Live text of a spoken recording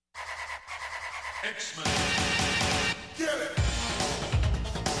X-Men. Get it!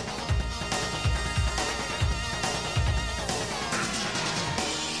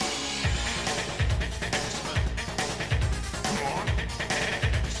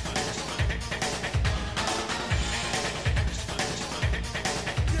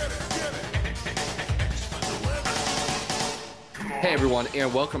 Hey everyone,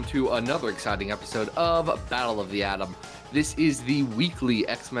 and welcome to another exciting episode of Battle of the Atom. This is the weekly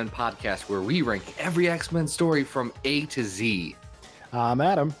X-Men podcast where we rank every X-Men story from A to Z. I'm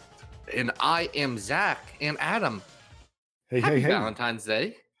Adam. And I am Zach. And Adam, Hey, Valentine's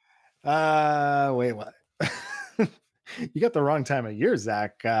Day. Wait, what? You got the wrong time of year,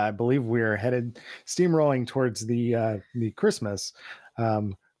 Zach. I believe we're headed steamrolling towards the Christmas.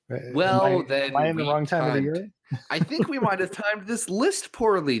 Then am I in the wrong time of the year? I think we might have timed this list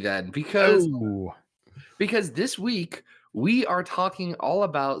poorly then, because this week we are talking all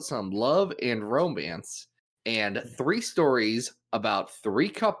about some love and romance and 3 stories about 3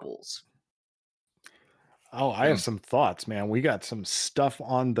 couples. Oh, I have some thoughts, man. We got some stuff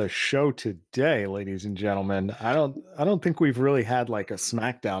on the show today, ladies and gentlemen. I don't think we've really had like a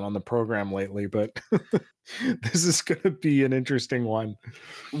smackdown on the program lately, but this is going to be an interesting one.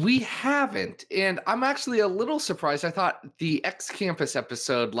 We haven't, and I'm actually a little surprised. I thought the X-Campus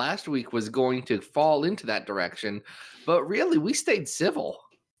episode last week was going to fall into that direction, but really we stayed civil.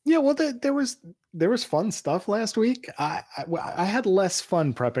 Yeah, well, there was fun stuff last week. I had less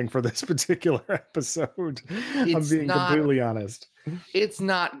fun prepping for this particular episode. I'm being completely honest. It's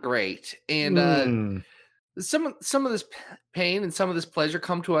not great, and some of this pain and some of this pleasure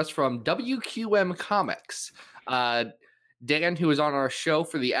come to us from WQM Comics. Dan, who was on our show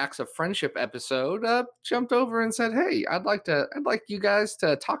for the Acts of Friendship episode, jumped over and said, "Hey, I'd like you guys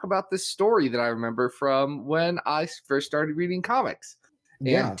to talk about this story that I remember from when I first started reading comics."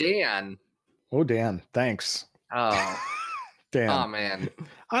 And Dan. Oh, Dan. Thanks. Oh, Dan. Oh, man.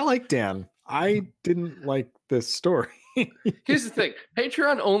 I like Dan. I didn't like this story. Here's the thing.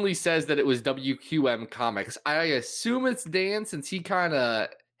 Patreon only says that it was WQM Comics. I assume it's Dan since he kind of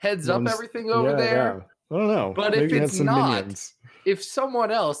heads up everything over there. Yeah. I don't know. But maybe if it's not, if someone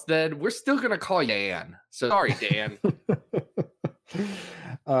else, then we're still going to call you Dan. So sorry, Dan.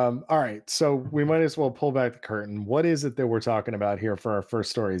 All right, so we might as well pull back the curtain. What is it that we're talking about here for our first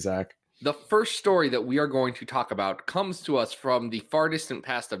story, Zach? The first story that we are going to talk about comes to us from the far distant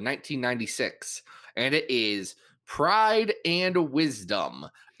past of 1996, and it is Pride and Wisdom,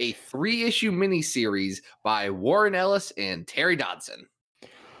 a 3-issue miniseries by Warren Ellis and Terry Dodson.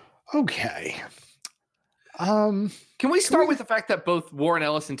 Okay. Can we start with the fact that both Warren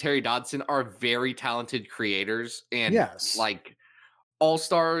Ellis and Terry Dodson are very talented creators and like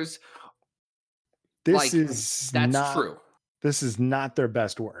all-stars? That's true. This is not their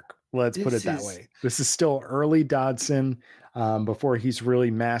best work. Let's put it that way. This is still early Dodson, before he's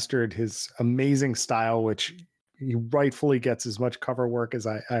really mastered his amazing style, which he rightfully gets as much cover work as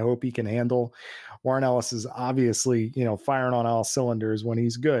I hope he can handle. Warren Ellis is obviously, firing on all cylinders when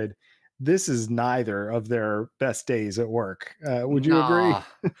he's good. This is neither of their best days at work. Would you agree?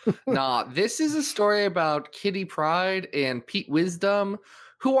 Nah, this is a story about Kitty Pryde and Pete Wisdom,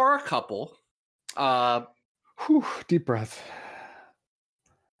 who are a couple. Deep breath.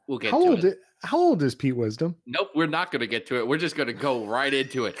 We'll get to it. How old is Pete Wisdom? Nope, we're not going to get to it. We're just going to go right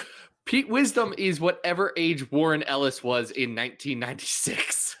into it. Pete Wisdom is whatever age Warren Ellis was in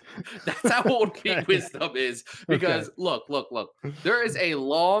 1996. That's how old Pete Wisdom is. Because look, there is a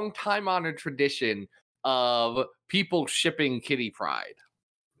long time honored tradition of people shipping Kitty Pryde.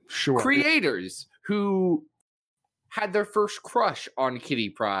 Sure. Creators who had their first crush on Kitty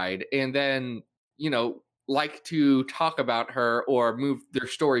Pryde and then, like to talk about her or move their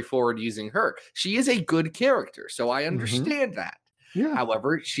story forward using her. She is a good character, so I understand that. Yeah.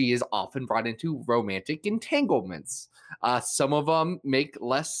 However, she is often brought into romantic entanglements. Some of them make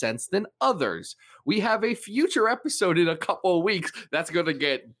less sense than others. We have a future episode in a couple of weeks that's going to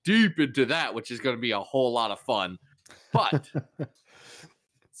get deep into that, which is going to be a whole lot of fun. But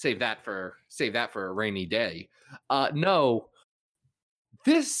save that for a rainy day.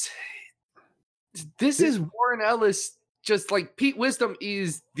 This is Warren Ellis. Just like Pete Wisdom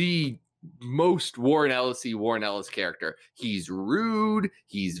is the most Warren Ellis character. He's rude.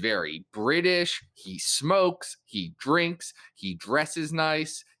 He's very British. He smokes. He drinks. He dresses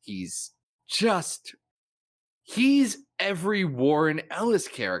nice. He's every Warren Ellis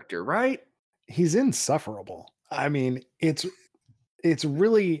character, right? He's insufferable. I mean, it's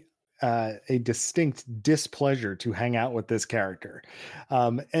really a distinct displeasure to hang out with this character.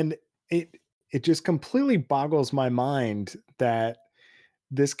 And it just completely boggles my mind that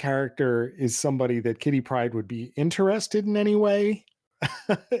this character is somebody that Kitty Pryde would be interested in any way.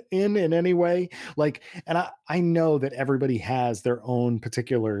 in any way, like, and I know that everybody has their own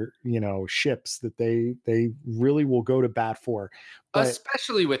particular, ships that they really will go to bat for, but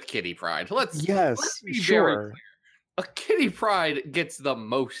Especially with Kitty Pryde. Let's yes, be very sure. clear. A Kitty Pryde gets the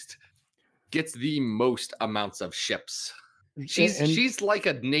most amounts of ships. She's like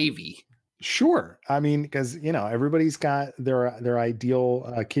a navy. Sure. I mean, because everybody's got their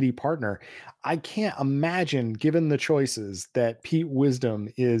ideal kitty partner. I can't imagine, given the choices, that Pete Wisdom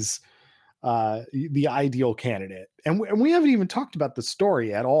is the ideal candidate. And we haven't even talked about the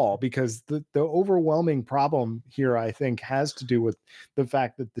story at all, because the overwhelming problem here, I think, has to do with the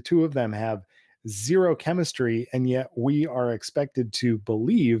fact that the two of them have zero chemistry, and yet we are expected to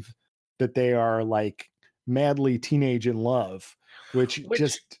believe that they are like madly teenage in love, which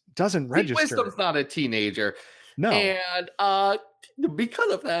just doesn't register. Wisdom's not a teenager. No. And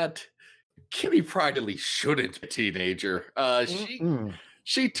because of that, Kitty Pryde at least shouldn't be a teenager.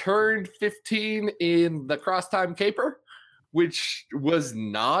 She turned 15 in the Cross Time Caper, which was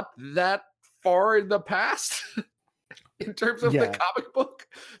not that far in the past in terms of the comic book.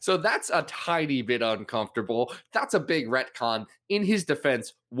 So that's a tiny bit uncomfortable. That's a big retcon. In his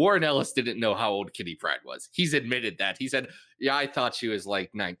defense, Warren Ellis didn't know how old Kitty Pryde was. He's admitted that. He said, yeah, I thought she was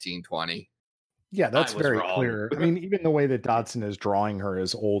like 19, 20. Yeah, that's very clear. I mean, even the way that Dodson is drawing her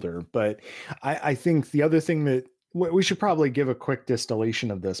is older. But I think the other thing that we should probably give a quick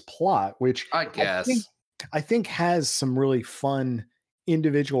distillation of this plot, which I guess I think has some really fun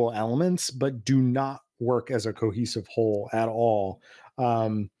individual elements, but do not work as a cohesive whole at all.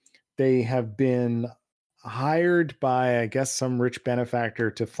 They have been hired by, I guess, some rich benefactor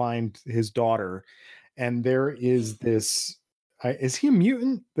to find his daughter, and there is this. Is he a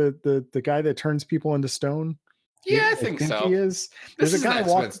mutant? The guy that turns people into stone? Yeah, I think so. He is. There's a guy an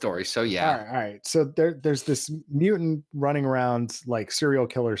X-Men story, so yeah. All right. So there's this mutant running around like serial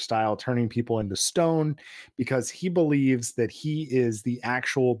killer style, turning people into stone, because he believes that he is the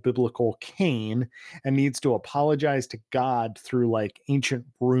actual biblical Cain and needs to apologize to God through like ancient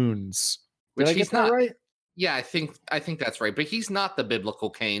runes. Did I get that right? Yeah, I think that's right. But he's not the biblical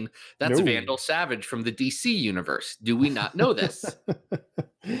Cain. That's Vandal Savage from the DC universe. Do we not know this?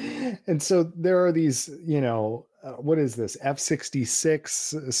 And so there are these, what is this?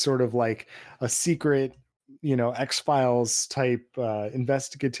 F-66, sort of like a secret, X-Files type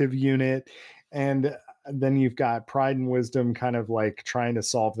investigative unit. And then you've got Pryde and Wisdom kind of like trying to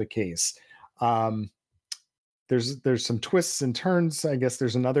solve the case. There's some twists and turns. I guess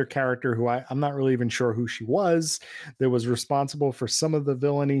there's another character who I'm not really even sure who she was, that was responsible for some of the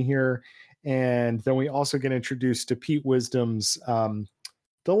villainy here. And then we also get introduced to Pete Wisdom's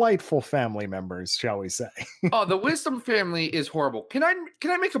delightful family members, shall we say. Oh, the Wisdom family is horrible. Can I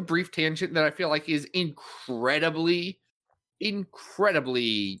make a brief tangent that I feel like is incredibly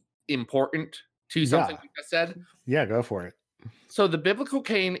important to something you just said? Yeah, go for it. So the biblical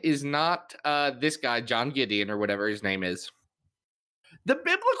Cain is not this guy, John Gideon, or whatever his name is. The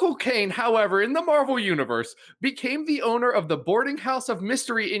biblical Cain, however, in the Marvel Universe, became the owner of the boarding house of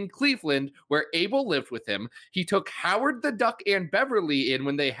mystery in Cleveland, where Abel lived with him. He took Howard the Duck and Beverly in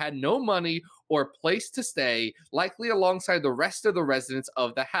when they had no money or place to stay, likely alongside the rest of the residents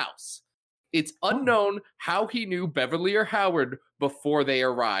of the house. It's unknown how he knew Beverly or Howard before they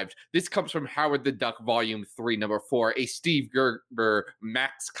arrived. This comes from Howard the Duck, Volume 3, Number 4, a Steve Gerber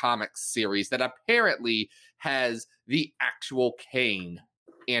Max Comics series that apparently has the actual Cain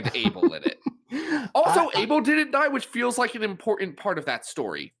and Abel in it. Also, Abel didn't die, which feels like an important part of that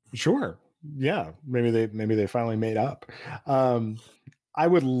story. Sure. Yeah. Maybe they finally made up. I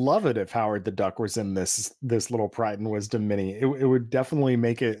would love it if Howard the Duck was in this little Pryde and Wisdom mini. It would definitely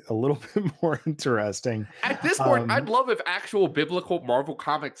make it a little bit more interesting. At this point, I'd love if actual biblical Marvel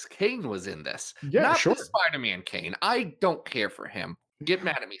Comics Cain was in this. Yeah, not sure. the Spider-Man Cain. I don't care for him. Get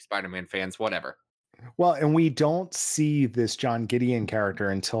mad at me, Spider-Man fans, whatever. Well, and we don't see this John Gideon character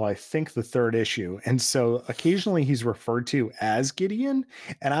until I think the third issue. And so occasionally he's referred to as Gideon.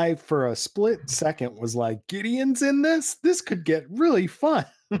 And I, for a split second, was like, Gideon's in this? This could get really fun.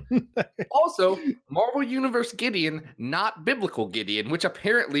 Also, Marvel Universe Gideon, not biblical Gideon, which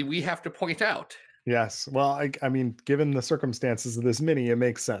apparently we have to point out. Yes. Well, I mean, given the circumstances of this mini, it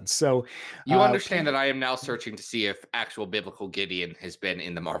makes sense. So you understand that I am now searching to see if actual biblical Gideon has been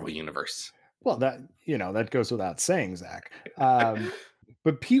in the Marvel Universe. Well, that goes without saying, Zach.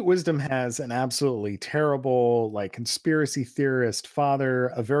 But Pete Wisdom has an absolutely terrible, like, conspiracy theorist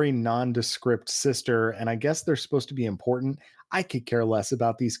father, a very nondescript sister, and I guess they're supposed to be important. I could care less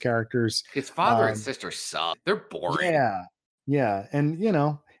about these characters. His father and sister suck. They're boring. Yeah, and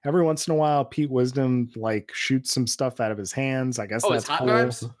every once in a while, Pete Wisdom like shoots some stuff out of his hands. I guess Oh, his that's hot cool.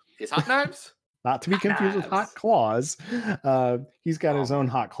 knives? His hot knives? Not to be Hot confused with Hot knives. Claws. He's got his Oh. own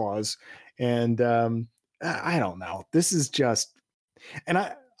Hot Claws, and I don't know. This is just, and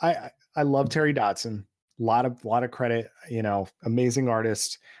I love Terry Dodson. Lot of credit. Amazing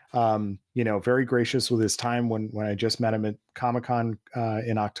artist. Very gracious with his time when I just met him at Comic-Con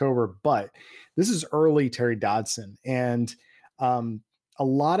in October. But this is early Terry Dodson, and a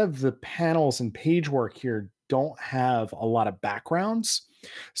lot of the panels and page work here don't have a lot of backgrounds.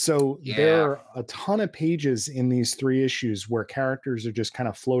 So there are a ton of pages in these 3 issues where characters are just kind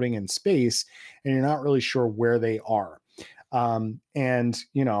of floating in space and you're not really sure where they are. And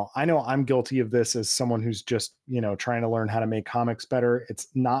I know I'm guilty of this as someone who's just, trying to learn how to make comics better. It's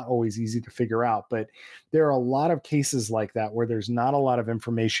not always easy to figure out, but there are a lot of cases like that where there's not a lot of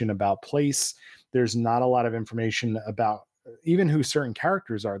information about place. There's not a lot of information about even who certain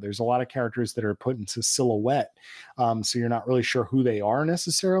characters are. There's a lot of characters that are put into silhouette. So you're not really sure who they are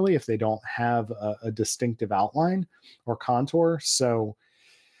necessarily if they don't have a distinctive outline or contour. So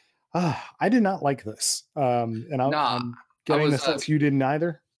I did not like this. And I'm getting the sense you didn't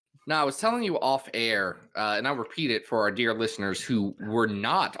either. No, I was telling you off air, and I'll repeat it for our dear listeners who were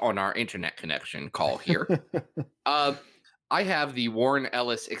not on our internet connection call here. I have the Warren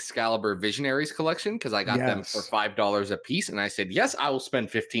Ellis Excalibur Visionaries collection because I got them for $5 a piece. And I said, yes, I will spend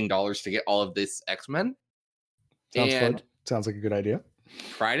 $15 to get all of this X-Men. Sounds fun. Sounds like a good idea.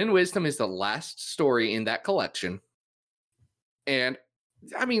 Pride and Wisdom is the last story in that collection. And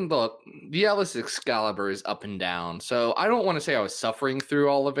I mean, look, the Ellis Excalibur is up and down. So I don't want to say I was suffering through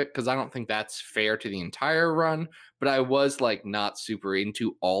all of it because I don't think that's fair to the entire run. But I was like not super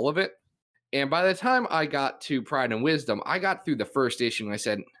into all of it. And by the time I got to Pride and Wisdom, I got through the first issue and I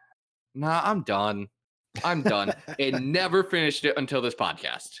said, nah, I'm done. I'm done. And never finished it until this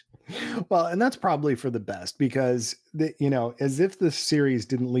podcast. Well, and that's probably for the best because, as if the series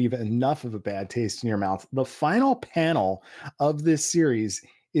didn't leave enough of a bad taste in your mouth, the final panel of this series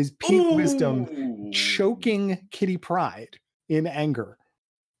is Pete Wisdom choking Kitty Pryde in anger.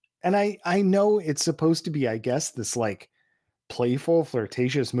 And I know it's supposed to be, I guess, this like playful,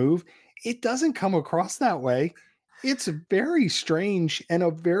 flirtatious move. It doesn't come across that way. It's very strange and a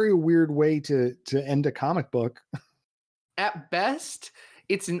very weird way to end a comic book. At best,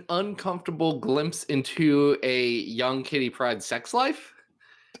 it's an uncomfortable glimpse into a young Kitty Pryde sex life.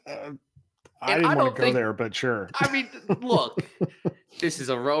 I didn't want to go there, but sure. I mean, look, this is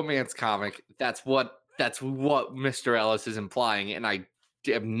a romance comic. That's what Mr. Ellis is implying, and I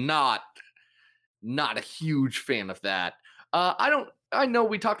am not a huge fan of that. I know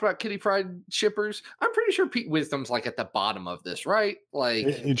we talked about Kitty Pryde shippers. I'm pretty sure Pete Wisdom's like at the bottom of this, right? Like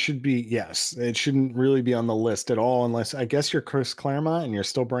it should be, yes. It shouldn't really be on the list at all, unless I guess you're Chris Claremont and you're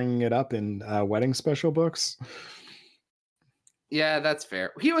still bringing it up in wedding special books. Yeah, that's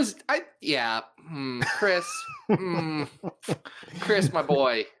fair. Chris, Chris, my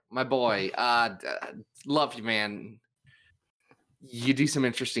boy, love you, man. You do some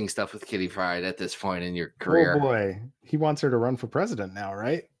interesting stuff with Kitty Pryde at this point in your career. Oh boy, he wants her to run for president now,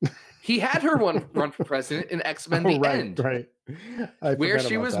 right? He had her run for president in X-Men: The End, right? Where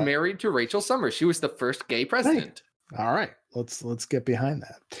she was married to Rachel Summers. She was the first gay president. Hey. All right, let's get behind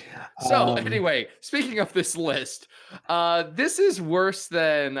that. So anyway, speaking of this list, this is worse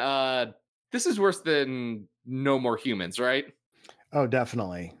than No More Humans, right? Oh,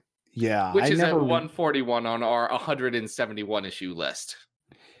 definitely. Yeah, which is at 141 on our 171 issue list.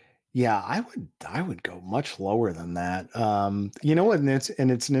 Yeah, I would go much lower than that. And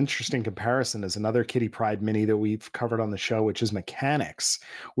it's an interesting comparison. Is another Kitty Pryde mini that we've covered on the show, which is Mechanics,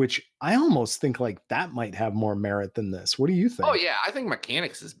 which I almost think like that might have more merit than this. What do you think? Oh yeah, I think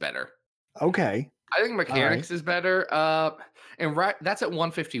Mechanics is better. Okay, I think Mechanics is better. And that's at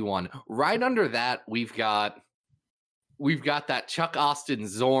 151. Right under that, we've got that Chuck Austin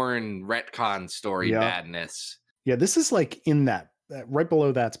Zorn retcon story madness. Yeah, this is like in that right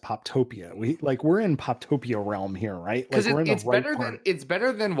below that's Poptopia. We're in Poptopia realm here, right? Because like it's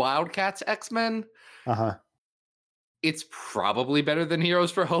better than Wildcats X-Men. Uh-huh. It's probably better than Heroes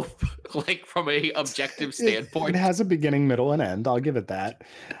for Hope, like from a objective standpoint. It has a beginning, middle, and end. I'll give it that.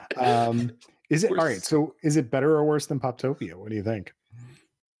 Is it all right? So is it better or worse than Poptopia? What do you think?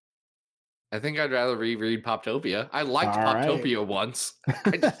 I think I'd rather reread Poptopia. I liked Poptopia once.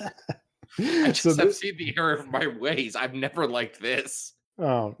 I just have seen the error of my ways. I've never liked this.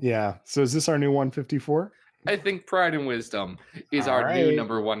 Oh, yeah. So is this our new 154? I think Pride and Wisdom is our new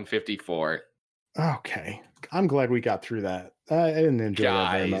number 154. Okay. I'm glad we got through that. I didn't enjoy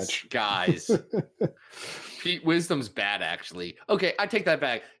that very much. Guys. Pete Wisdom's bad, actually. Okay, I take that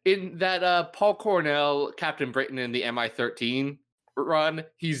back. In that Paul Cornell, Captain Britain in the MI13 run,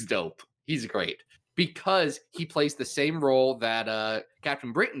 he's dope. He's great. Because he plays the same role that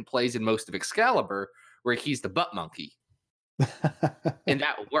Captain Britain plays in most of Excalibur, where he's the butt monkey. And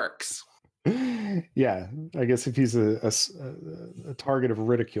that works. Yeah, I guess if he's a target of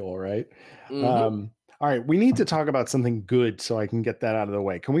ridicule, right? Mhm. All right, we need to talk about something good so I can get that out of the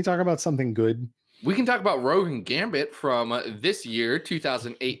way. Can we talk about something good? We can talk about Rogue and Gambit from this year,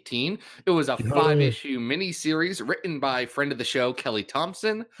 2018. It was a Yeah. 5-issue miniseries written by friend of the show, Kelly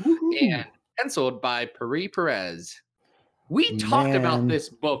Thompson, Woohoo. and penciled by Piri Perez. We talked about Man. this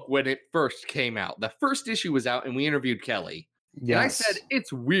book when it first came out. The first issue was out, and we interviewed Kelly. And I said, Yes.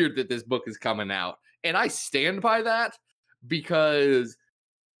 it's weird that this book is coming out. And I stand by that because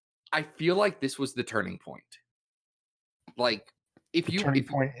I feel like this was the turning point. Like, if The you turning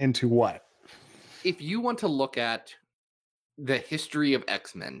point into what? if you want to look at the history of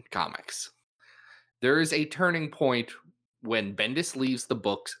X-Men comics, there is a turning point when Bendis leaves the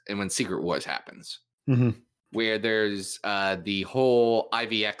books and when Secret Wars happens, where there's the whole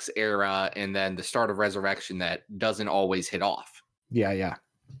IVX era and then the start of Resurrection that doesn't always hit off. Yeah.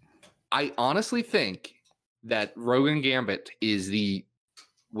 I honestly think that Rogue and Gambit is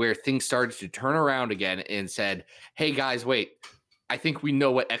where things started to turn around again and said, hey guys, wait, I think we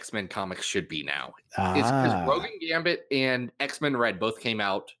know what X-Men comics should be now. It's because Rogue and Gambit and X-Men Red both came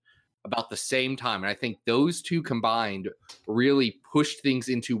out about the same time. And I think those two combined really pushed things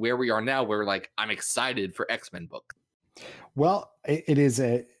into where we are now, where like I'm excited for X-Men book. Well, it is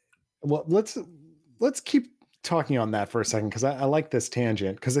let's keep talking on that for a second, because I like this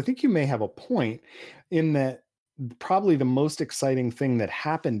tangent, because I think you may have a point in that probably the most exciting thing that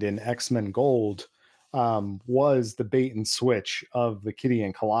happened in X-Men Gold was the bait and switch of the Kitty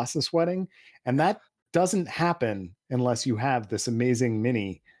and Colossus wedding. And that doesn't happen unless you have this amazing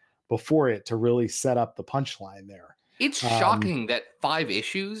mini before it to really set up the punchline there. It's shocking that 5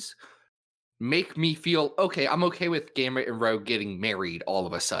 issues make me feel, okay, I'm okay with Gambit and Rogue getting married all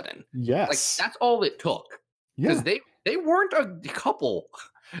of a sudden. Yes. Like, that's all it took. Because they weren't a couple.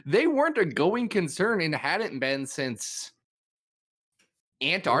 They weren't a going concern and hadn't been since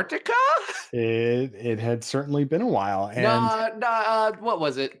Antarctica? It had certainly been a while. And what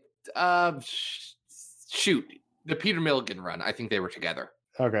was it? Shoot. The Peter Milligan run. I think they were together.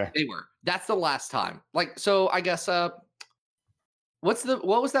 Okay. They were. That's the last time. Like, so I guess what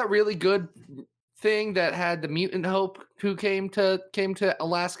was that really good thing that had the mutant Hope who came to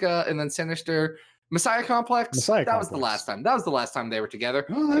Alaska, and then Sinister Messiah Complex? That was the last time. That was the last time they were together.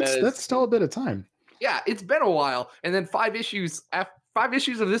 Oh, that's still a bit of time. Yeah, it's been a while. And then 5 issues of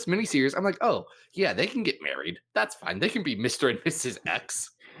this miniseries, I'm like, oh yeah, they can get married. That's fine. They can be Mr. and Mrs. X,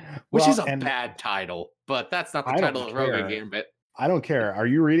 which is a bad title, but that's not the title of Rogue and Gambit. I don't care. Are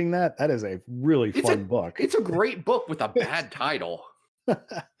you reading that? That is a really fun book. It's a great book with a bad title.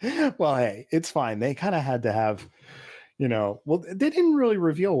 Well, hey, it's fine. They kind of had to have, well, they didn't really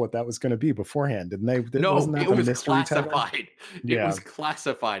reveal what that was going to be beforehand, didn't they? No, it was classified. It was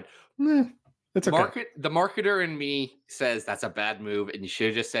classified. It's okay. The marketer in me says that's a bad move, and you should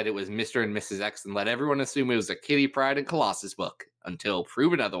have just said it was Mr. and Mrs. X and let everyone assume it was a Kitty Pryde and Colossus book until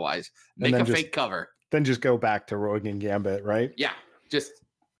proven otherwise. Make a fake cover. Then just go back to Rogue and Gambit, right? Yeah,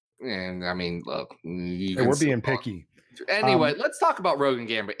 and I mean, look, we're being picky. Anyway, let's talk about Rogue and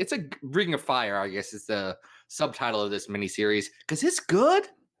Gambit. It's a Ring of Fire, I guess is the subtitle of this miniseries, because it's good.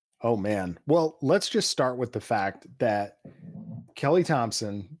 Oh, man. Well, let's just start with the fact that Kelly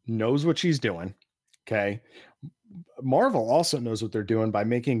Thompson knows what she's doing. Okay. Marvel also knows what they're doing by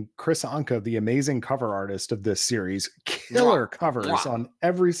making Chris Anka the amazing cover artist of this series. Killer covers on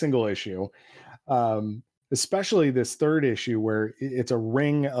every single issue. Especially this 3rd issue where it's a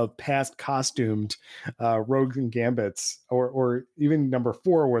ring of past costumed Rogues and Gambits, or even number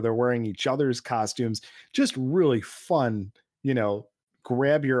 4 where they're wearing each other's costumes. Just really fun,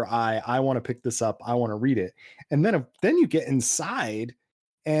 grab your eye. I want to pick this up. I want to read it. And then you get inside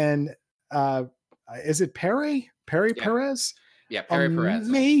and is it Perry Perez? Yeah, Perry Perez.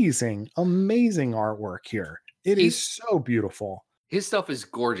 Amazing artwork here. It is so beautiful. His stuff is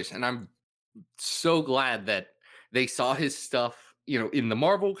gorgeous, and I'm so glad that they saw his stuff, in the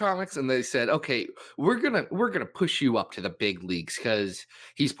Marvel comics, and they said, okay, we're gonna push you up to the big leagues, because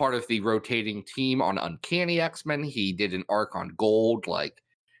he's part of the rotating team on Uncanny X-Men. He did an arc on Gold. Like,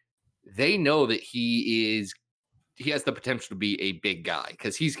 they know that he has the potential to be a big guy,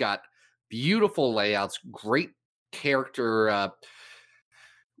 because he's got beautiful layouts, great character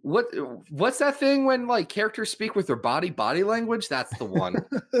what's that thing when like characters speak with their body language? That's the one.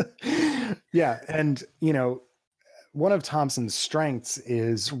 Yeah, and one of Thompson's strengths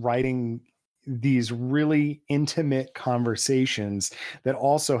is writing these really intimate conversations that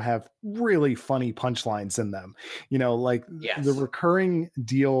also have really funny punchlines in them. Like the Yes. recurring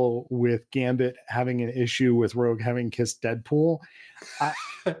deal with Gambit having an issue with Rogue having kissed Deadpool.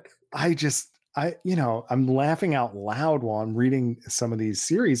 I'm laughing out loud while I'm reading some of these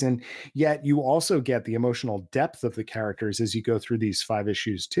series, and yet you also get the emotional depth of the characters as you go through these 5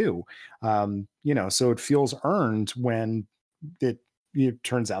 issues too. So it feels earned when it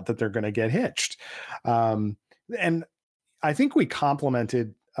turns out that they're going to get hitched. And I think we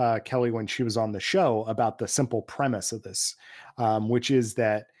complimented Kelly when she was on the show about the simple premise of this, which is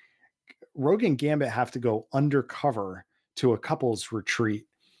that Rogue and Gambit have to go undercover to a couple's retreat.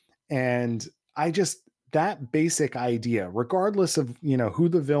 And that basic idea, regardless of, who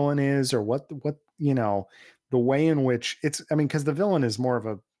the villain is or what, the way in which because the villain is more of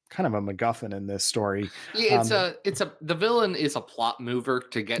a kind of a MacGuffin in this story. Yeah, the villain is a plot mover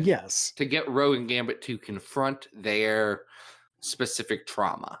to get Rogue and Gambit to confront their specific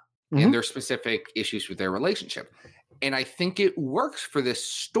trauma and their specific issues with their relationship. And I think it works for this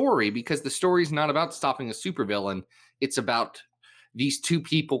story because the story is not about stopping a supervillain. It's about these two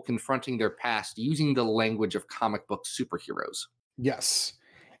people confronting their past using the language of comic book superheroes. Yes.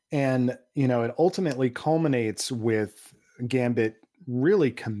 And, it ultimately culminates with Gambit really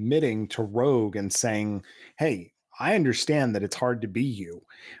committing to Rogue and saying, hey, I understand that it's hard to be you,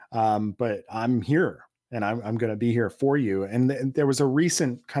 but I'm here and I'm going to be here for you. And there was a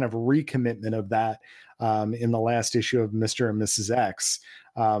recent kind of recommitment of that in the last issue of Mr. and Mrs. X.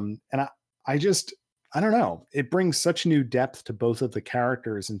 And I don't know. It brings such new depth to both of the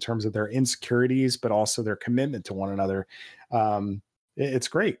characters in terms of their insecurities, but also their commitment to one another. It's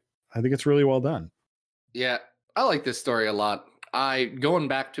great. I think it's really well done. Yeah, I like this story a lot. Going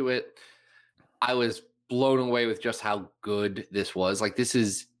back to it, I was blown away with just how good this was. Like, this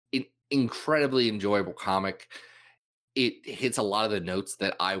is an incredibly enjoyable comic. It hits a lot of the notes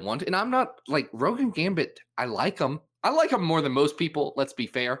that I want. And I'm not like Rogue and Gambit. I like them. I like them more than most people. Let's be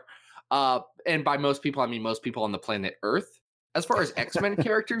fair. And by most people, I mean most people on the planet Earth. As far as X-Men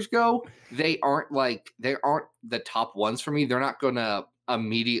characters go, they aren't the top ones for me. They're not going to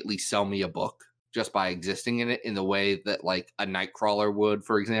immediately sell me a book just by existing in it in the way that like a Nightcrawler would,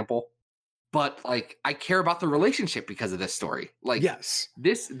 for example. But like, I care about the relationship because of this story. Like, yes,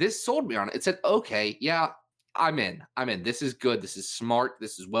 this sold me on it. It said, okay, yeah, I'm in. This is good. This is smart.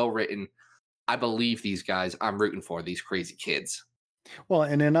 This is well written. I believe these guys. I'm rooting for these crazy kids. Well,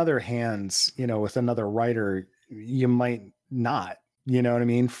 and in other hands, with another writer, you might not, you know what I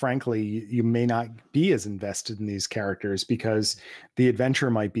mean? Frankly, you may not be as invested in these characters because the adventure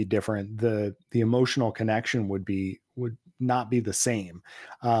might be different. The emotional connection would not be the same.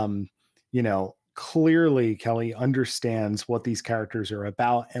 Clearly Kelly understands what these characters are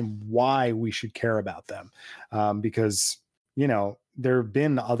about and why we should care about them. Because, there have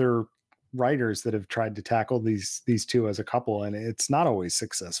been other writers that have tried to tackle these two as a couple, and it's not always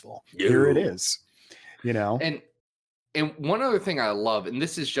successful. Here it is, And one other thing I love, and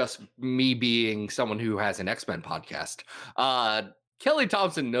this is just me being someone who has an X-Men podcast, Kelly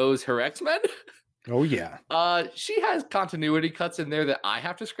Thompson knows her X-Men. Oh yeah. She has continuity cuts in there that I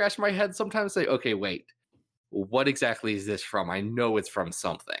have to scratch my head sometimes, say, okay, wait, what exactly is this from? I know it's from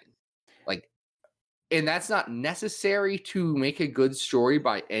something. Like, and that's not necessary to make a good story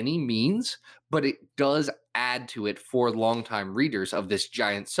by any means, but it does add to it for longtime readers of this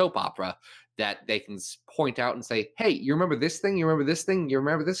giant soap opera that they can point out and say, hey, you remember this thing? You remember this thing? You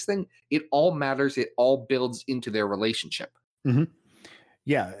remember this thing? It all matters. It all builds into their relationship. Mm-hmm.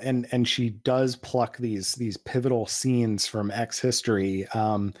 Yeah, and she does pluck these pivotal scenes from X history,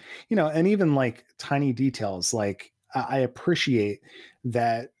 and even like tiny details. Like I appreciate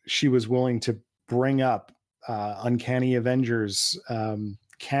that she was willing to bring up Uncanny Avengers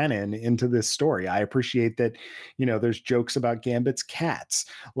canon into this story. I appreciate that, there's jokes about Gambit's cats.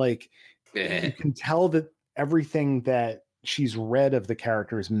 Like you can tell that everything that she's read of the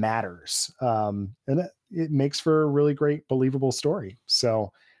characters matters, and it makes for a really great, believable story.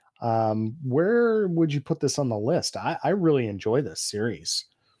 So where would you put this on the list? I really enjoy this series.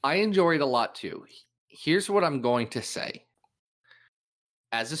 I enjoy it a lot too. Here's what I'm going to say.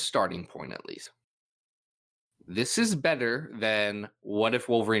 As a starting point, at least, this is better than What If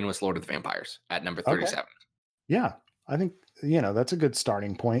Wolverine Was Lord of the Vampires at number 37. Okay. Yeah, I think, that's a good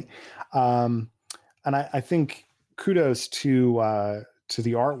starting point. And I think kudos to to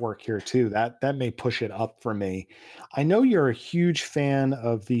the artwork here too. That may push it up for me. I know you're a huge fan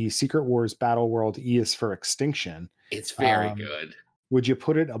of the Secret Wars Battle World E is for Extinction. It's very good. Would you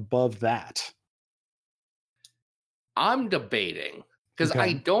put it above that? I'm debating because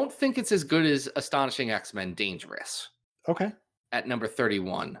I don't think it's as good as Astonishing X-Men Dangerous. Okay. At number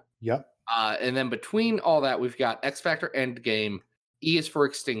 31. Yep. And then between all that, we've got X Factor Endgame, E is for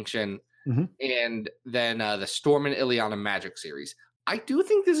Extinction, and then the Storm and Ileana Magic series. I do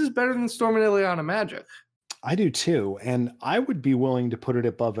think this is better than Storm and Ileana Magic. I do too, and I would be willing to put it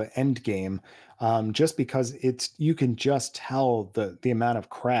above an Endgame, just because you can just tell the amount of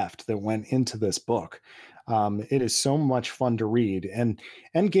craft that went into this book. It is so much fun to read, and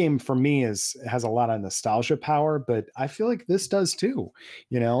Endgame for me has a lot of nostalgia power, but I feel like this does too.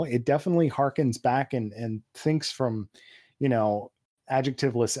 It definitely harkens back and thinks from,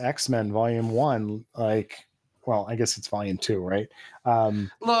 Adjectiveless X-Men Volume 1, like. Well, I guess it's Volume 2, right?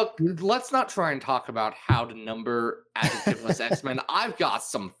 Look, let's not try and talk about how to number Adjectiveless X-Men. I've got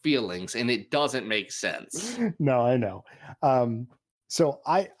some feelings, and it doesn't make sense. No, I know. So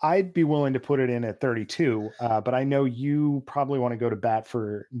I'd be willing to put it in at 32, but I know you probably want to go to bat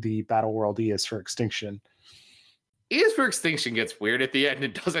for the Battle World E is for Extinction. E is for Extinction gets weird at the end.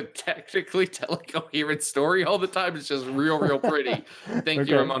 It doesn't technically tell a coherent story all the time. It's just real pretty. Thank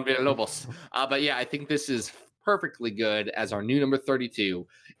you, Ramon Villalobos. But yeah, I think this is perfectly good as our new number 32.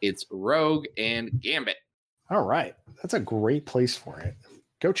 It's Rogue and Gambit. All right. That's a great place for it.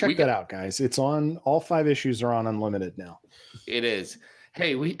 Go check that out, guys. It's on, all 5 issues are on Unlimited now. It is.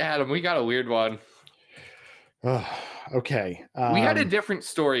 Hey, Adam, we got a weird one. Okay. We had a different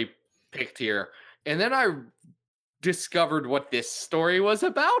story picked here, and then I discovered what this story was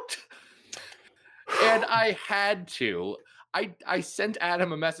about, and I had to. I sent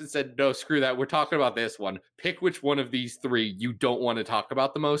Adam a message, said, no, screw that. We're talking about this one. Pick which one of these 3 you don't want to talk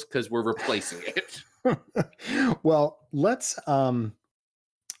about the most, because we're replacing it. Well, let's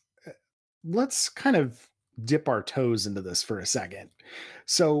kind of dip our toes into this for a second.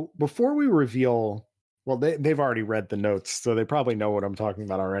 So before we reveal, well, they've already read the notes, so they probably know what I'm talking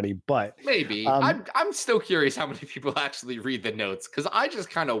about already, but maybe. I'm still curious how many people actually read the notes, because I just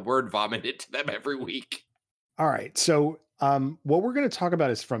kind of word vomit it to them every week. All right. So what we're going to talk about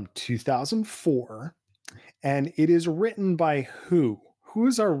is from 2004, and it is written by who? Who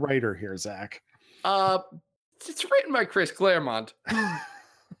is our writer here, Zach? It's written by Chris Claremont.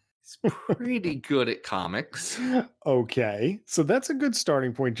 He's pretty good at comics. Okay. So that's a good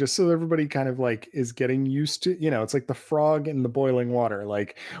starting point, just so everybody kind of like is getting used to, it's like the frog in the boiling water.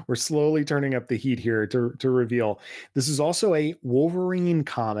 Like we're slowly turning up the heat here to reveal. This is also a Wolverine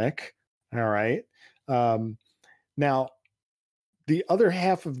comic. All right. Now, the other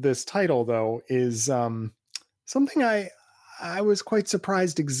half of this title, though, is something I was quite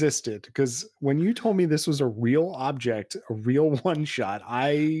surprised existed, because when you told me this was a real object, a real one-shot,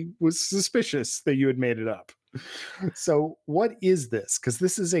 I was suspicious that you had made it up. So what is this? Because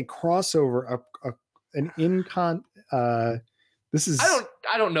this is a crossover, this is...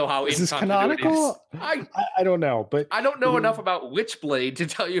 I don't know how is this canonical? I don't know, but I don't know enough about Witchblade to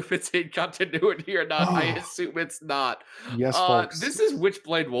tell you if it's in continuity or not. I assume it's not. Yes, folks. This is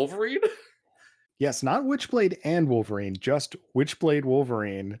Witchblade Wolverine. Yes, not Witchblade and Wolverine, just Witchblade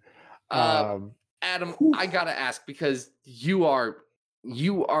Wolverine. Adam, I gotta ask, because you are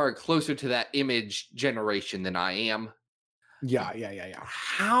closer to that Image generation than I am. Yeah.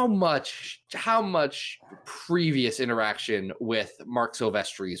 How much previous interaction with Mark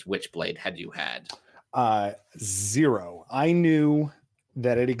Silvestri's Witchblade had you had? 0. I knew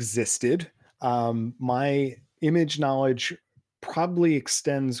that it existed. My Image knowledge probably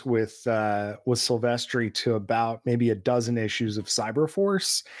extends with Silvestri to about maybe a dozen issues of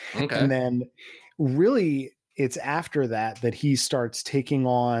Cyberforce. Okay. And then really it's after that he starts taking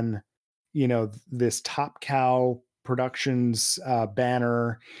on, this Top Cow Productions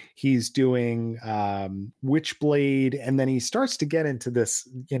banner. He's doing Witchblade, and then he starts to get into this,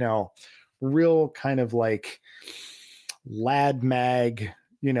 real kind of like lad mag.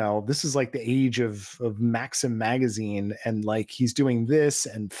 This is like the age of Maxim magazine, and like he's doing this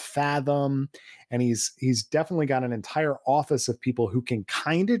and Fathom, and he's definitely got an entire office of people who can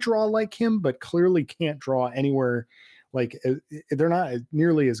kind of draw like him, but clearly can't draw anywhere. Like they're not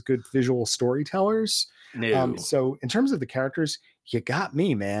nearly as good visual storytellers. No. So in terms of the characters, you got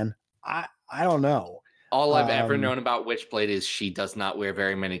me, man. I don't know. All I've ever known about Witchblade is she does not wear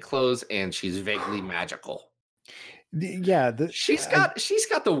very many clothes, and she's vaguely magical. She's got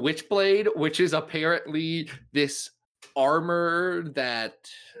the Witchblade, which is apparently this armor that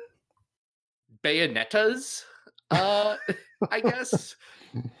Bayonetta's I guess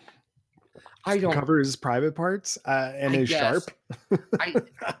I don't. Cover his private parts and I his guess. sharp. I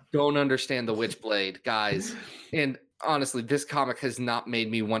don't understand the Witchblade, guys. And honestly, this comic has not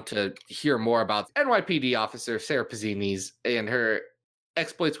made me want to hear more about NYPD officer Sarah Pazini's and her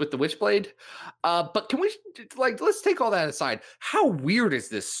exploits with the Witchblade. But can we let's take all that aside. How weird is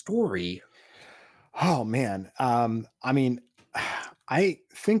this story? Oh man. I mean, I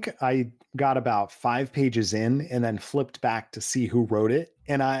think I got about 5 pages in and then flipped back to see who wrote it.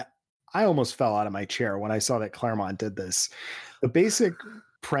 And I almost fell out of my chair when I saw that Claremont did this. The basic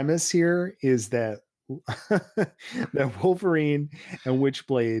premise here is that that Wolverine and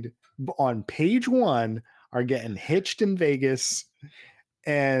Witchblade on page 1 are getting hitched in Vegas,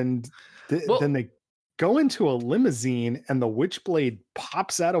 and then they go into a limousine and the Witchblade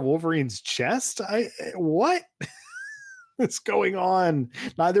pops out of Wolverine's chest. What is going on?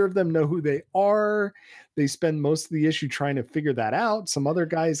 Neither of them know who they are. They spend most of the issue trying to figure that out. Some other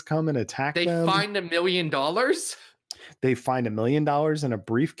guys come and attack them. They find $1 million. They find $1 million in a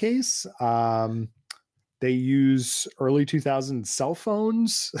briefcase. They use early 2000s cell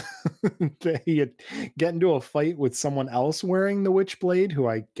phones. They get into a fight with someone else wearing the Witchblade, who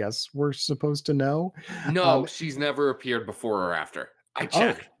I guess we're supposed to know. No, she's never appeared before or after. I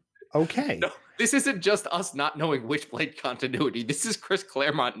checked. Oh, okay. No, this isn't just us not knowing Witchblade continuity. This is Chris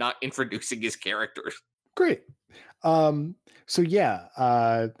Claremont not introducing his characters. Great. So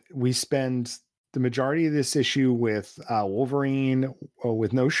yeah, we spend the majority of this issue with Wolverine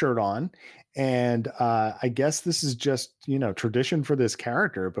with no shirt on. And I guess this is just, tradition for this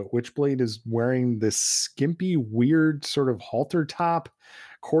character, but Witchblade is wearing this skimpy, weird sort of halter top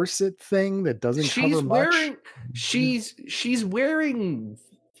corset thing that doesn't cover much. She's wearing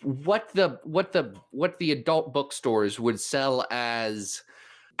what the adult bookstores would sell as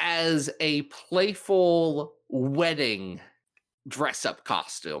a playful wedding dress up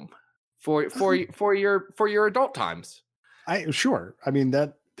costume for your adult times. Sure. I mean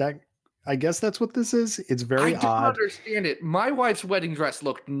that I guess that's what this is. It's very odd. I don't understand it. My wife's wedding dress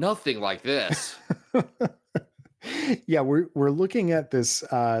looked nothing like this. Yeah, we're looking at this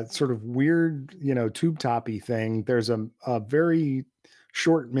sort of weird, tube toppy thing. There's a very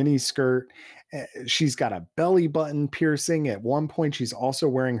short mini skirt. She's got a belly button piercing. At one point, she's also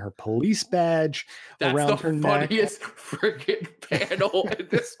wearing her police badge around her neck. That's the funniest freaking panel in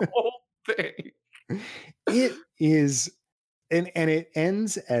this whole thing. It is. And it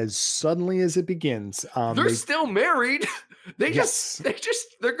ends as suddenly as it begins. They're still married. They're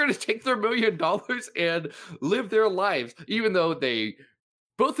going to take their $1 million and live their lives, even though they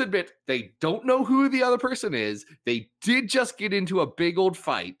both admit they don't know who the other person is. They did just get into a big old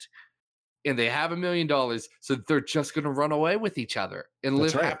fight, and they have $1 million, so they're just going to run away with each other and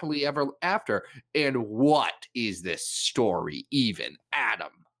live happily ever after. And what is this story even,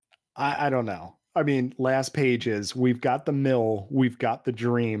 Adam? I don't know. I mean, last page is we've got the mill, we've got the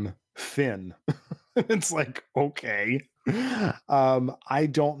dream, Finn. It's like, okay. I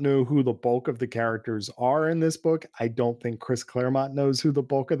don't know who the bulk of the characters are in this book. I don't think Chris Claremont knows who the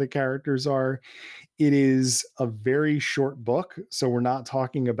bulk of the characters are. It is a very short book, so we're not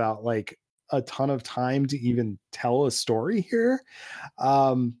talking about like a ton of time to even tell a story here.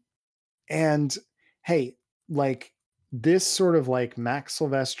 And hey, like, this sort of like Max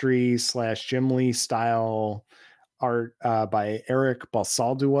Silvestri / Jim Lee style art by Eric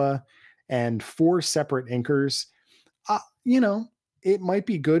Balsaldua and 4 separate inkers, it might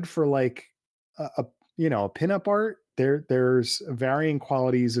be good for like a pinup art. There's varying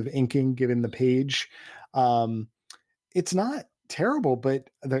qualities of inking given the page. It's not terrible, but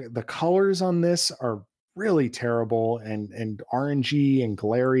the colors on this are really terrible and orangey and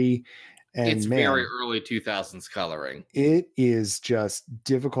glary. And it's very early 2000s coloring. It is just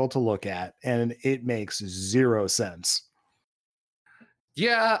difficult to look at, and it makes 0 sense.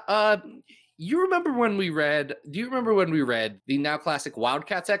 Yeah. Do you remember when we read the now classic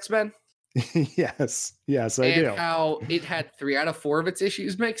Wildcats X-Men? Yes, I do. And how it had 3 out of 4 of its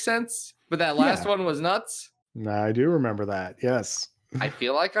issues make sense, but that last one was nuts. I do remember that. Yes. I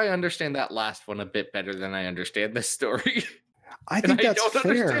feel like I understand that last one a bit better than I understand this story. I think that's fair. I don't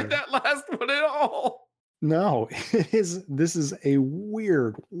understand that last one at all. No, it is. This is a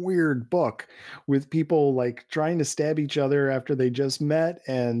weird book with people like trying to stab each other after they just met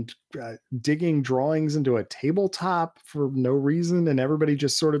and digging drawings into a tabletop for no reason. And everybody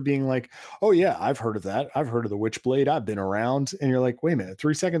just sort of being like, oh yeah, I've heard of that. I've heard of the Witchblade. I've been around. And you're like, wait a minute,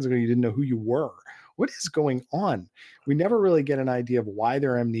 3 seconds ago, you didn't know who you were. What is going on? We never really get an idea of why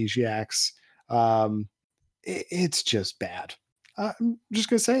they're amnesiacs. It's just bad. I'm just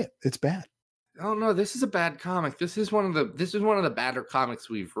going to say it. It's bad. Oh no, this is a bad comic. This is one of the badder comics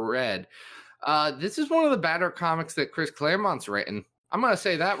we've read. This is one of the badder comics that Chris Claremont's written. I'm gonna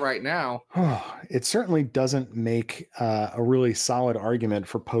say that right now. It certainly doesn't make a really solid argument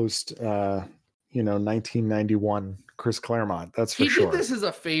for post 1991 Chris Claremont. That's for sure. He did this as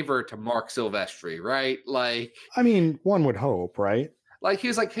a favor to Mark Silvestri, right? Like, I mean, one would hope, right? Like, he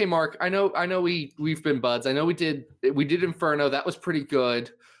was like, "Hey, Mark, I know we've been buds. I know we did Inferno. That was pretty good.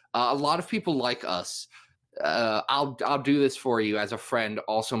 A lot of people like us. I'll do this for you as a friend.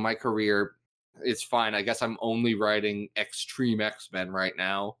 Also, my career is fine. I guess I'm only writing Extreme X-Men right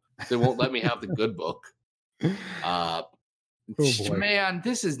now. They won't let me have the good book. Oh, boy. Man,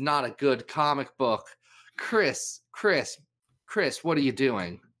 this is not a good comic book. Chris, what are you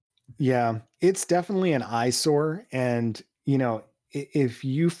doing? Yeah, it's definitely an eyesore. And, if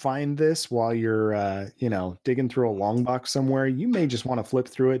you find this while you're, digging through a long box somewhere, you may just want to flip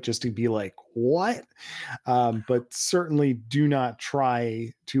through it just to be like, what? But certainly do not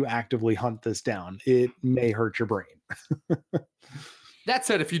try to actively hunt this down. It may hurt your brain. That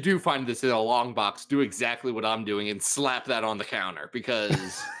said, if you do find this in a long box, do exactly what I'm doing and slap that on the counter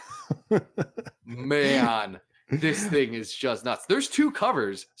because, man, this thing is just nuts. There's 2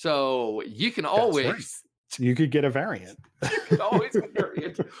 covers, so you can always... Right. You could get a variant. You can always get a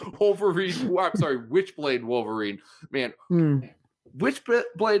variant. Witchblade Wolverine. Man,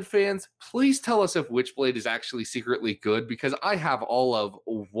 Witchblade fans, please tell us if Witchblade is actually secretly good because I have all of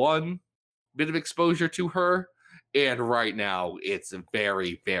 1 bit of exposure to her. And right now, it's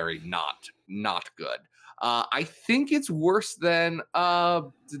very, very not good. I think it's worse than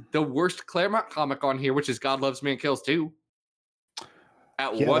the worst Claremont comic on here, which is God Loves Man Kills 2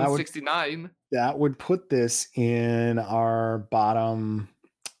 at 169. That would put this in our bottom.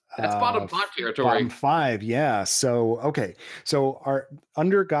 That's bottom 5 territory. Bottom 5, yeah. So okay, so our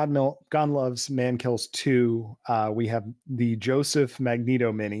under God Loves Man Kills 2, we have the Joseph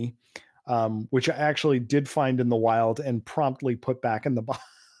Magneto mini. Which I actually did find in the wild and promptly put back in the box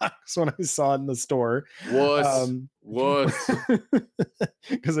when I saw it in the store. What?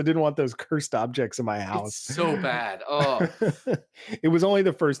 Because I didn't want those cursed objects in my house. It's so bad. Oh, it was only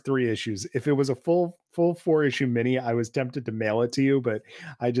the first 3 issues. If it was a full 4-issue mini, I was tempted to mail it to you, but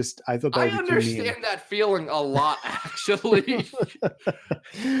I thought that I understand that feeling a lot, actually.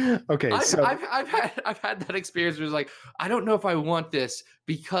 Okay, I've had that experience where it's like, I don't know if I want this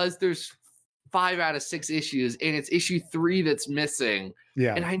because there's 5 out of 6 issues and it's issue 3 that's missing.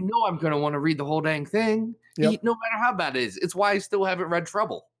 Yeah. And I know I'm going to want to read the whole dang thing, no matter how bad it is. It's why I still haven't read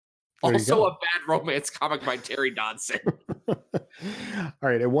Trouble. Also a bad romance comic by Terry Dodson. All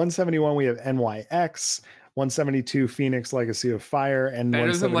right. At 171, we have NYX. 172, Phoenix Legacy of Fire. And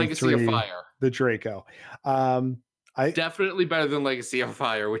better than Legacy of Fire. The Draco. Definitely better than Legacy of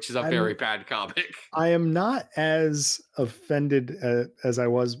Fire, which is a very bad comic. I am not as offended as I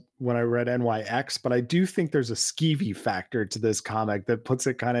was when I read NYX, but I do think there's a skeevy factor to this comic that puts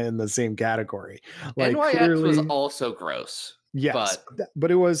it kind of in the same category. Like, NYX was also gross. Yes,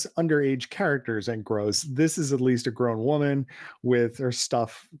 but it was underage characters and gross. This is at least a grown woman with her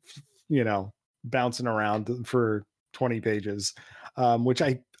stuff, bouncing around for 20 pages, which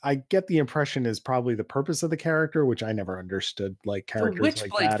I get the impression is probably the purpose of the character, which I never understood. Like characters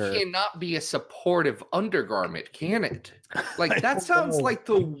like that cannot be a supportive undergarment, can it? Like that sounds like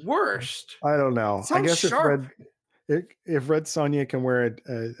the worst. I don't know. I guess if Red Sonja can wear a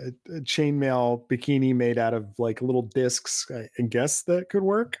chainmail bikini made out of like little discs, I guess that could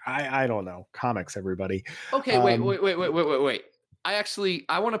work. I don't know. Comics, everybody. Okay, wait.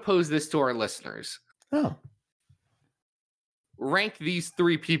 I want to pose this to our listeners. Oh. Rank these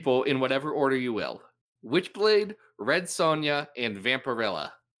 3 people in whatever order you will. Witchblade, Red Sonja, and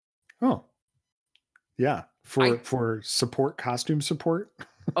Vampirella. Oh. Yeah. For support, costume support.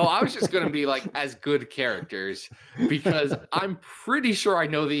 Oh, I was just going to be like as good characters because I'm pretty sure I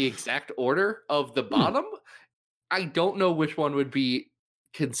know the exact order of the bottom. I don't know which one would be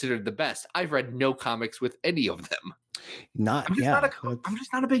considered the best. I've read no comics with any of them. I'm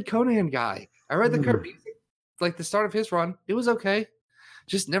just not a big Conan guy. I read like the start of his run. It was okay.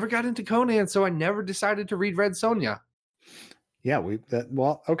 Just never got into Conan, so I never decided to read Red Sonja. Yeah,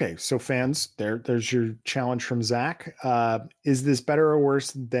 okay. So fans, there's your challenge from Zach. Is this better or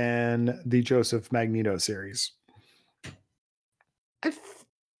worse than the Joseph Magneto series? I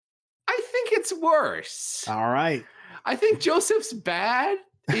think it's worse. All right. I think Joseph's bad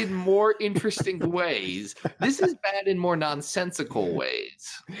in more interesting ways. This is bad in more nonsensical ways.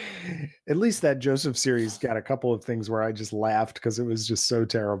 At least that Joseph series got a couple of things where I just laughed because it was just so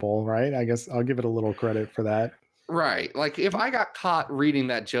terrible, right? I guess I'll give it a little credit for that. Right. Like if I got caught reading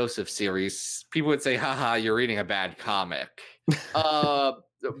that Joseph series, people would say, haha, you're reading a bad comic.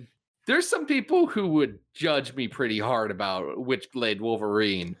 There's some people who would judge me pretty hard about Witchblade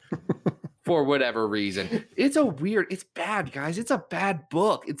Wolverine for whatever reason. It's bad, guys. It's a bad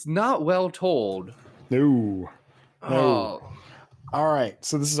book. It's not well told. No. Oh. All right.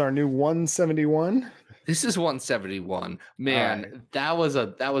 So this is our new 171. This is 171. Man, right. that was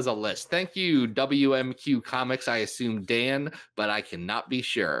a list. Thank you, WMQ Comics. I assume Dan, but I cannot be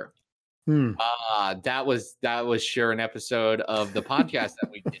sure. That was sure an episode of the podcast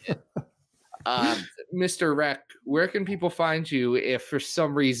that we did. Mr. Rec, where can people find you if for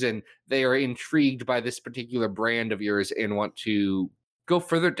some reason they are intrigued by this particular brand of yours and want to go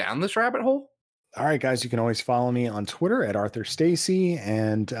further down this rabbit hole? All right, guys, you can always follow me on Twitter at Arthur Stacy,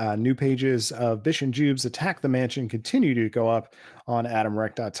 and new pages of Bish and Jube's Attack the Mansion continue to go up on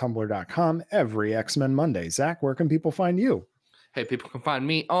adamrec.tumblr.com every X-Men Monday. Zach, where can people find you? Hey, people can find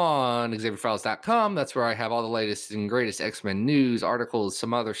me on XavierFiles.com. That's where I have all the latest and greatest X-Men news, articles,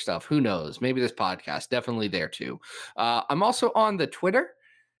 some other stuff. Who knows? Maybe this podcast. Definitely there, too. I'm also on the Twitter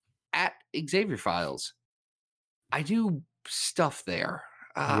at XavierFiles. I do stuff there.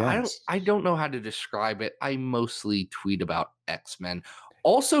 Yes. I don't know how to describe it. I mostly tweet about X-Men.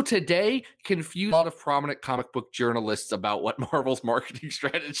 Also today, confused a lot of prominent comic book journalists about what Marvel's marketing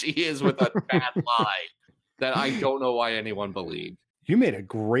strategy is with a bad lie that I don't know why anyone believed. You made a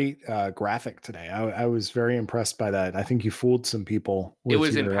great graphic today. I was very impressed by that. I think you fooled some people. It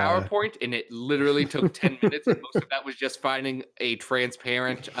was in PowerPoint, and it literally took 10 minutes. And most of that was just finding a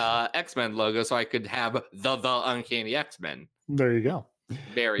transparent X-Men logo so I could have the Uncanny X-Men. There you go.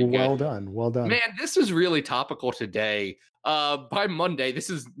 Very good. Well done. Well done. Man, this is really topical today. By Monday,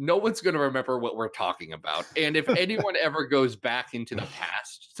 no one's going to remember what we're talking about. And if anyone ever goes back into the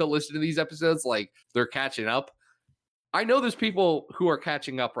past to listen to these episodes, like they're catching up, I know there's people who are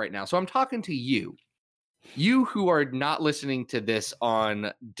catching up right now. So I'm talking to you who are not listening to this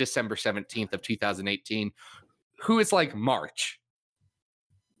on December 17th of 2018, who is like March.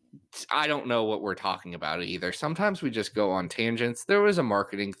 I don't know what we're talking about either. Sometimes we just go on tangents. There was a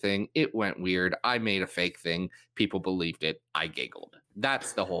marketing thing. It went weird. I made a fake thing. People believed it. I giggled.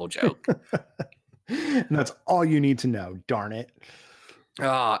 That's the whole joke. And that's all you need to know. Darn it.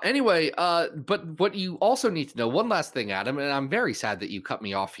 Anyway, but what you also need to know, one last thing, Adam, and I'm very sad that you cut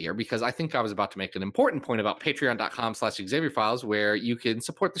me off here because I think I was about to make an important point about patreon.com/XavierFiles where you can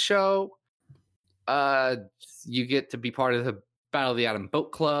support the show. You get to be part of the Battle of the Atom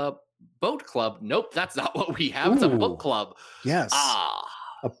Boat Club. Nope, that's not what we have. It's a book club. Yes.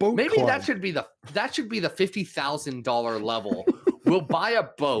 A boat maybe club. that should be the $50,000 level. We'll buy a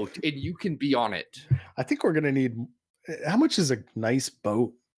boat and you can be on it. I think we're gonna need. How much is a nice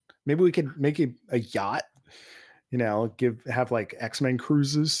boat? Maybe we could make a yacht. You know, have like X-Men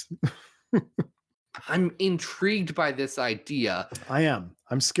cruises. I'm intrigued by this idea. I am.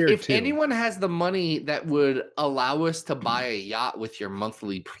 I'm scared if too. If anyone has the money that would allow us to buy a yacht with your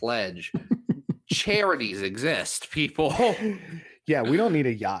monthly pledge, charities exist, people. Yeah, we don't need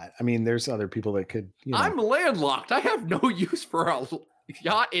a yacht. I mean, there's other people that could. You know. I'm landlocked. I have no use for a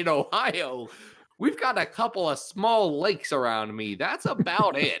yacht in Ohio. We've got a couple of small lakes around me. That's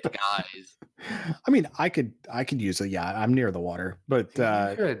about it, guys. I mean, I could use a yacht. I'm near the water, but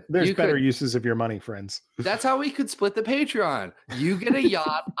there's better uses of your money, friends. That's how we could split the Patreon. You get a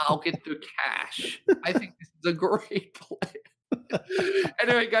yacht, I'll get the cash. I think this is a great plan.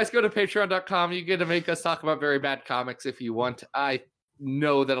 Anyway, guys, go to patreon.com. You get to make us talk about very bad comics if you want. I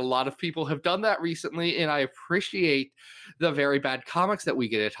know that a lot of people have done that recently, and I appreciate the very bad comics that we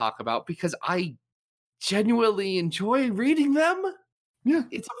get to talk about because I genuinely enjoy reading them. Yeah,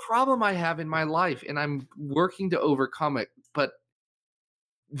 it's a problem I have in my life, and I'm working to overcome it. But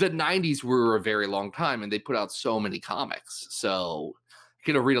the 90s were a very long time, and they put out so many comics, so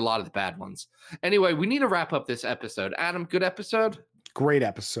I'm gonna read a lot of the bad ones. Anyway, we need to wrap up this episode. Adam, good episode. Great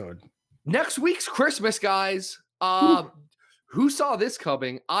episode. Next week's Christmas, guys. Who saw this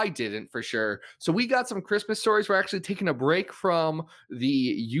coming? I didn't, for sure. So we got some Christmas stories. We're actually taking a break from the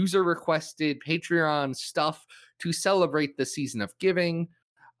user-requested Patreon stuff to celebrate the season of giving,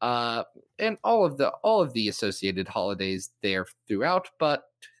 and all of the associated holidays there throughout. But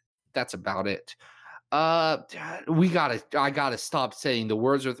that's about it. I gotta stop saying the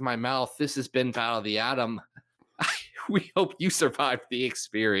words with my mouth. This has been Battle of the Atom. We hope you survived the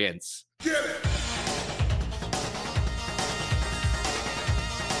experience. Get it!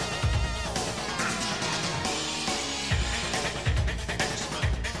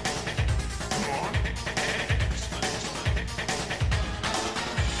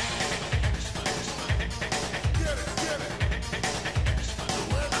 Get it!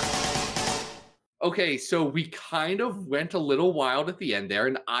 Okay, so we kind of went a little wild at the end there,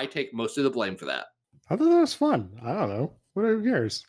 and I take most of the blame for that. I thought that was fun. I don't know. What are yours?